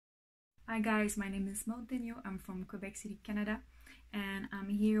Hi guys, my name is Maude Daigneault. I'm from Quebec City, Canada, and I'm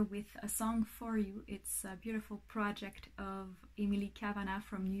here with a song for you. It's a beautiful project of Emely Cavanagh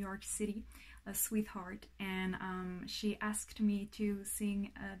from New York City, a sweetheart, and she asked me to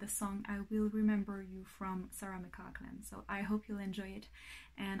sing the song I Will Remember You from Sarah McLachlan. So I hope you'll enjoy it,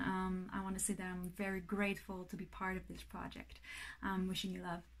 and I want to say that I'm very grateful to be part of this project. Wishing you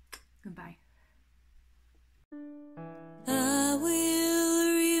love. Goodbye. I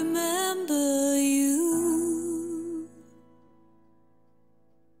will remember you.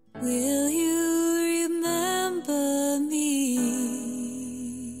 Will you remember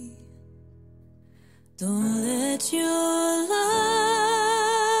me? Don't let your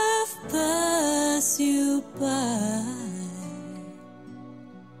life pass you by.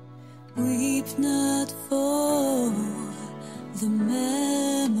 Weep not for the memories.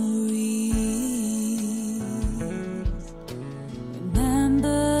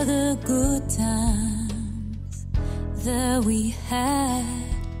 Remember the good times that we had.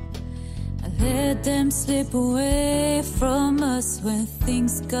 I let them slip away from us when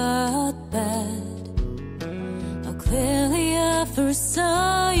things got bad. How clearly I first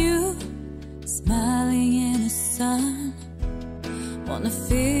saw you smiling in the sun. Wanna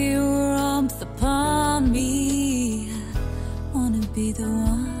feel your warmth upon me. I wanna be the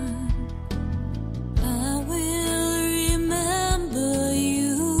one. I will remember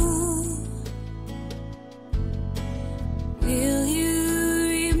you. Will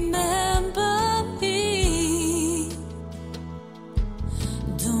you remember me?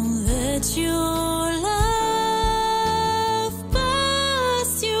 Don't let your life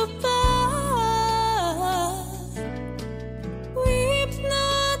pass you by. Weep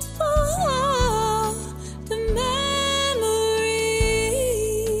not for the memory.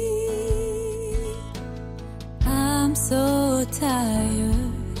 I'm so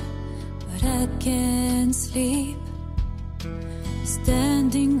tired, but I can't sleep.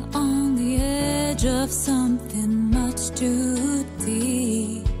 Standing on the edge of something much too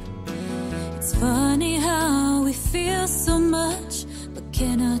deep. It's funny how we feel so much but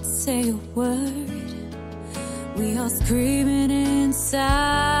cannot say a word. We are screaming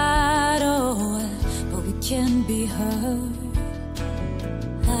inside, oh, but we can't be heard.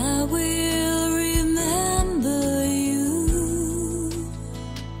 I will remember you.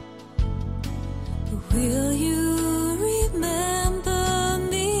 Will you remember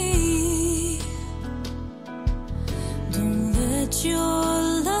me? Don't let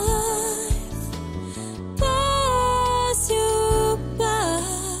your life pass you by.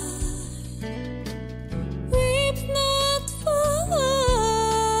 Weep not for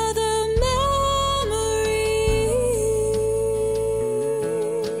the memories.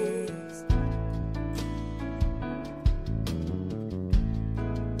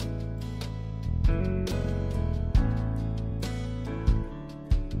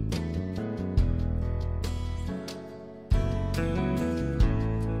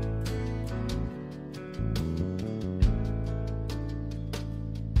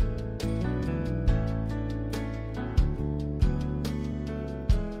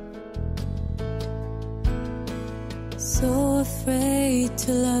 So afraid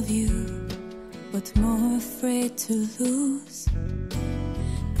to love you, but more afraid to lose.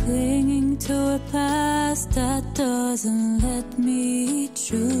 Clinging to a past that doesn't let me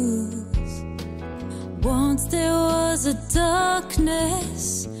choose. Once there was a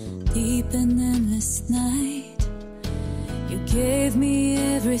darkness, deep and endless night. You gave me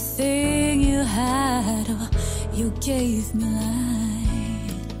everything you had, oh, you gave me light.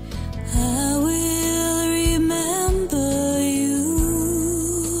 I will remember you.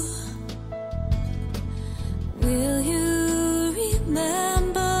 Will you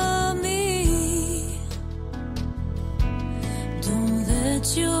remember me? Don't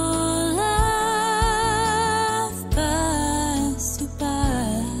let your life pass you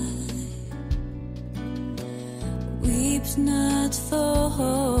by. Weep not for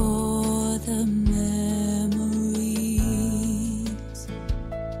the memories.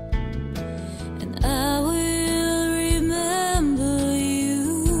 And I will remember you.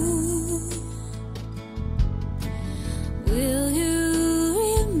 Will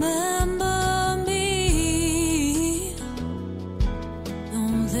you remember me?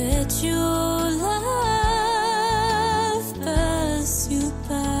 Don't let your life pass you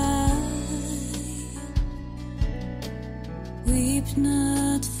by. Weep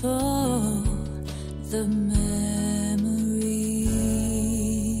not for the memories.